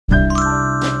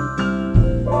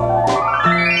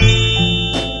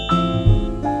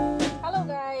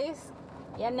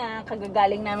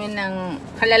Kagagaling namin ng,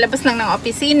 kalalabas lang ng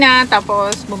opisina,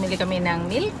 tapos bumili kami ng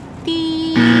milk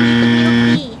tea.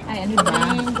 Ay, ano ba?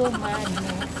 Mango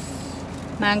madness.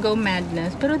 Mango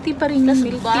madness. Pero tea pa rin yun.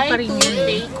 Milk tea pa rin yun.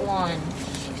 Take one.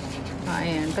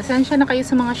 Ayan. Pasensya na kayo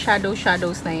sa mga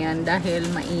shadows na yan dahil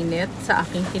mainit sa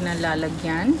aking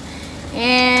kinalalagyan.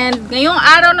 And ngayong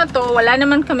araw na to, wala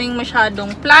naman kaming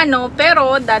masyadong plano,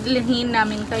 pero dadalhin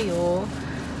namin kayo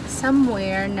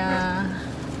somewhere na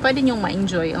pwede nyong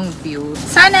ma-enjoy ang view.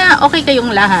 Sana okay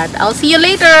kayong lahat. I'll see you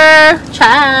later!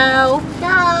 Ciao!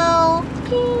 Ciao!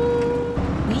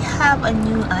 We have a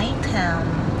new item.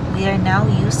 We are now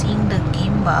using the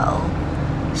gimbal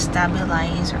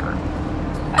stabilizer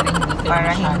para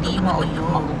hindi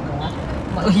mauyog.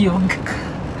 Mauyog.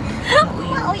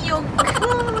 Mauyog.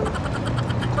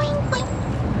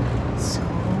 So,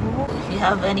 if you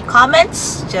have any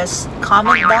comments, just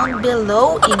comment down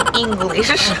below in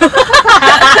English.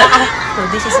 So,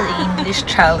 this is an English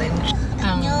challenge.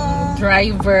 Ang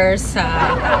driver sa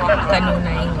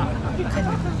kanunay.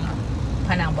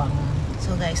 Panabang.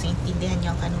 So, guys, naintindihan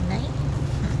niyo ang kanunay?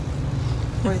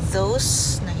 For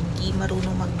those na hindi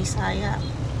marunong magbisaya,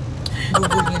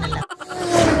 Google niyo na lang.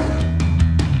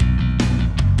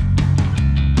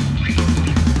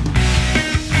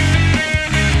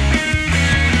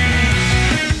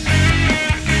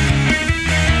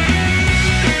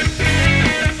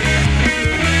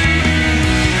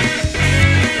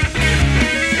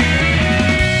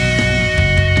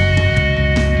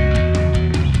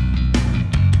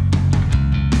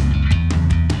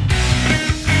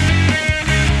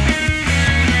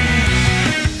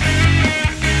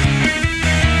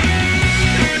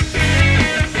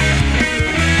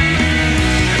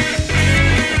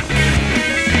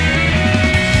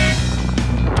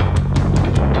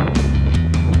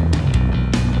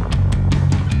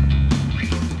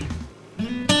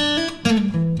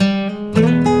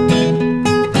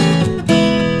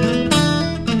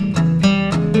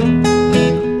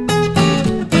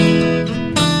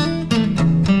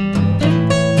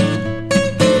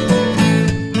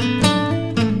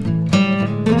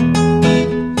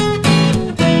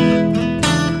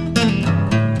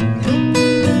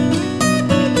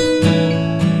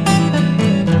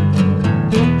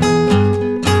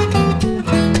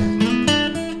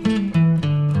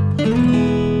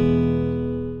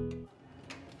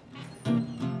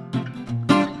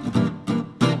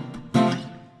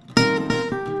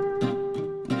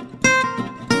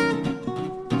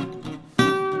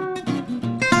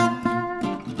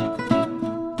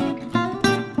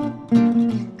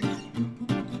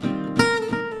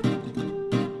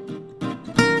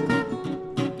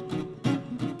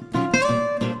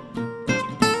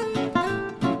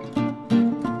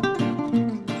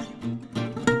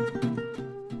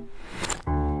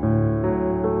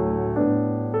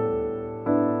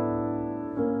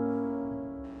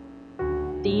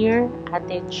 Dear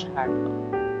Ate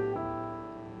Charlotte,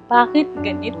 bakit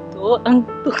ganito ang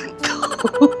tukto?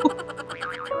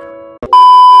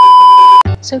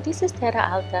 So this is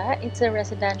Tierra Alta. It's a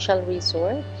residential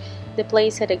resort. The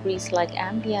place had a Greece-like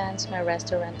ambience. May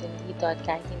restaurant din dito at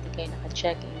kahit hindi kayo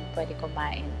naka-check-in, pwede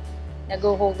kumain.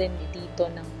 Nag-hold din dito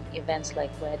ng events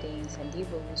like weddings and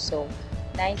divorce. So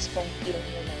nice kung feel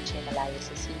nyo medyo malayo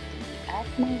sa city at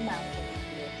may mountain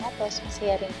view. Tapos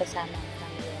masaya rin kasama ang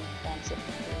friends if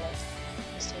you like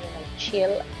gusto nyo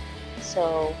mag-chill.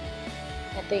 So,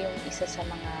 ito yung isa sa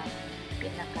mga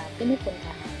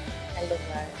pinupuntahan na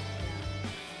lugar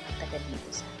ng mga taga dito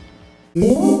sa amin.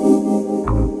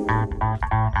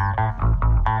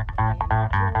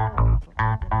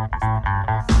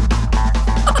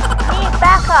 Need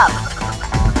backup!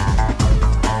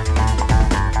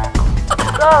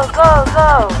 Go, go,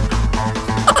 go!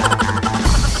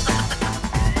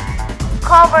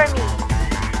 Cover me!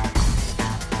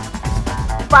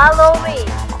 Follow me.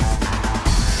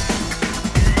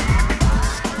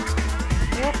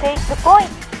 You take the point.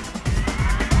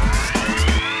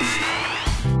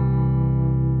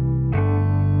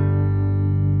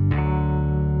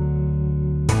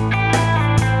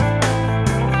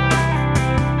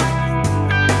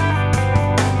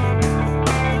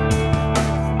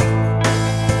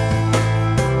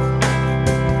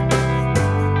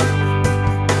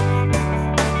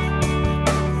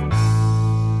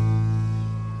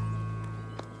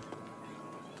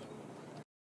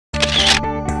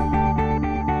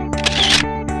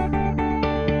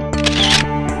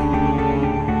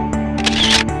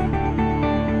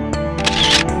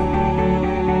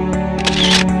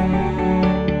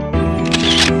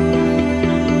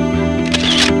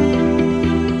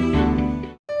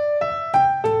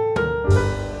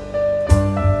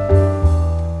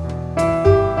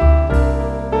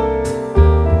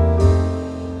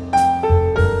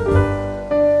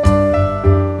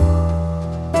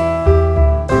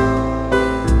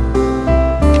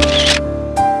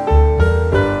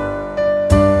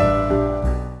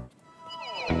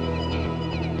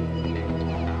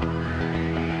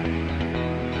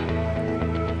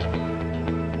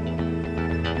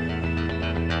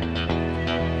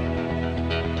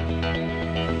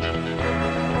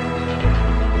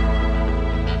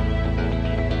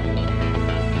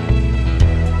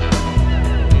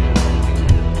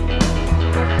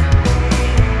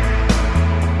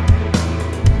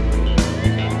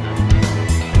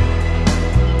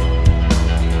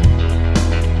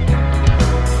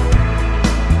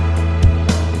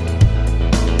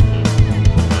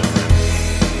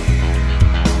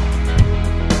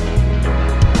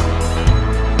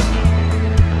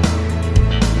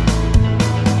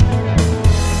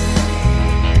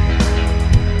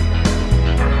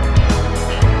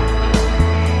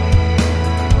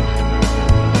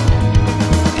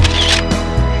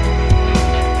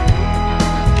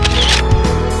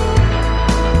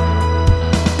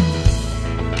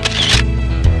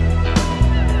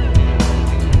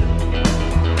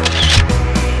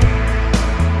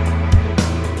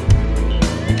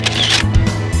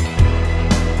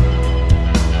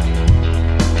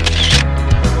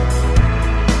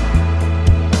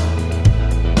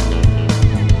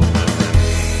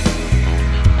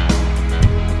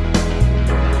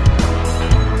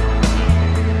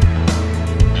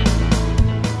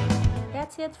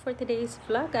 it for today's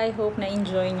vlog. I hope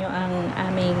na-enjoy nyo ang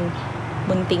aming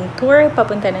munting tour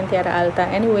papunta ng Tierra Alta.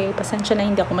 Anyway, pasensya na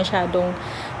hindi ako masyadong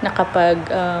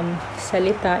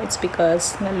salita. It's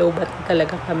because na-lowbat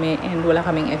talaga kami and wala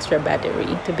kaming extra battery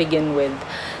to begin with.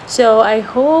 So, I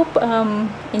hope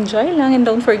enjoy lang, and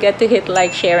don't forget to hit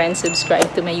like, share, and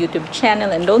subscribe to my YouTube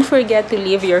channel, and don't forget to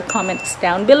leave your comments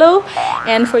down below.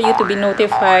 And for you to be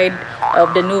notified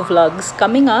of the new vlogs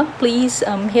coming up, please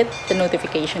hit the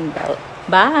notification bell.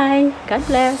 Bye! God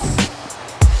bless!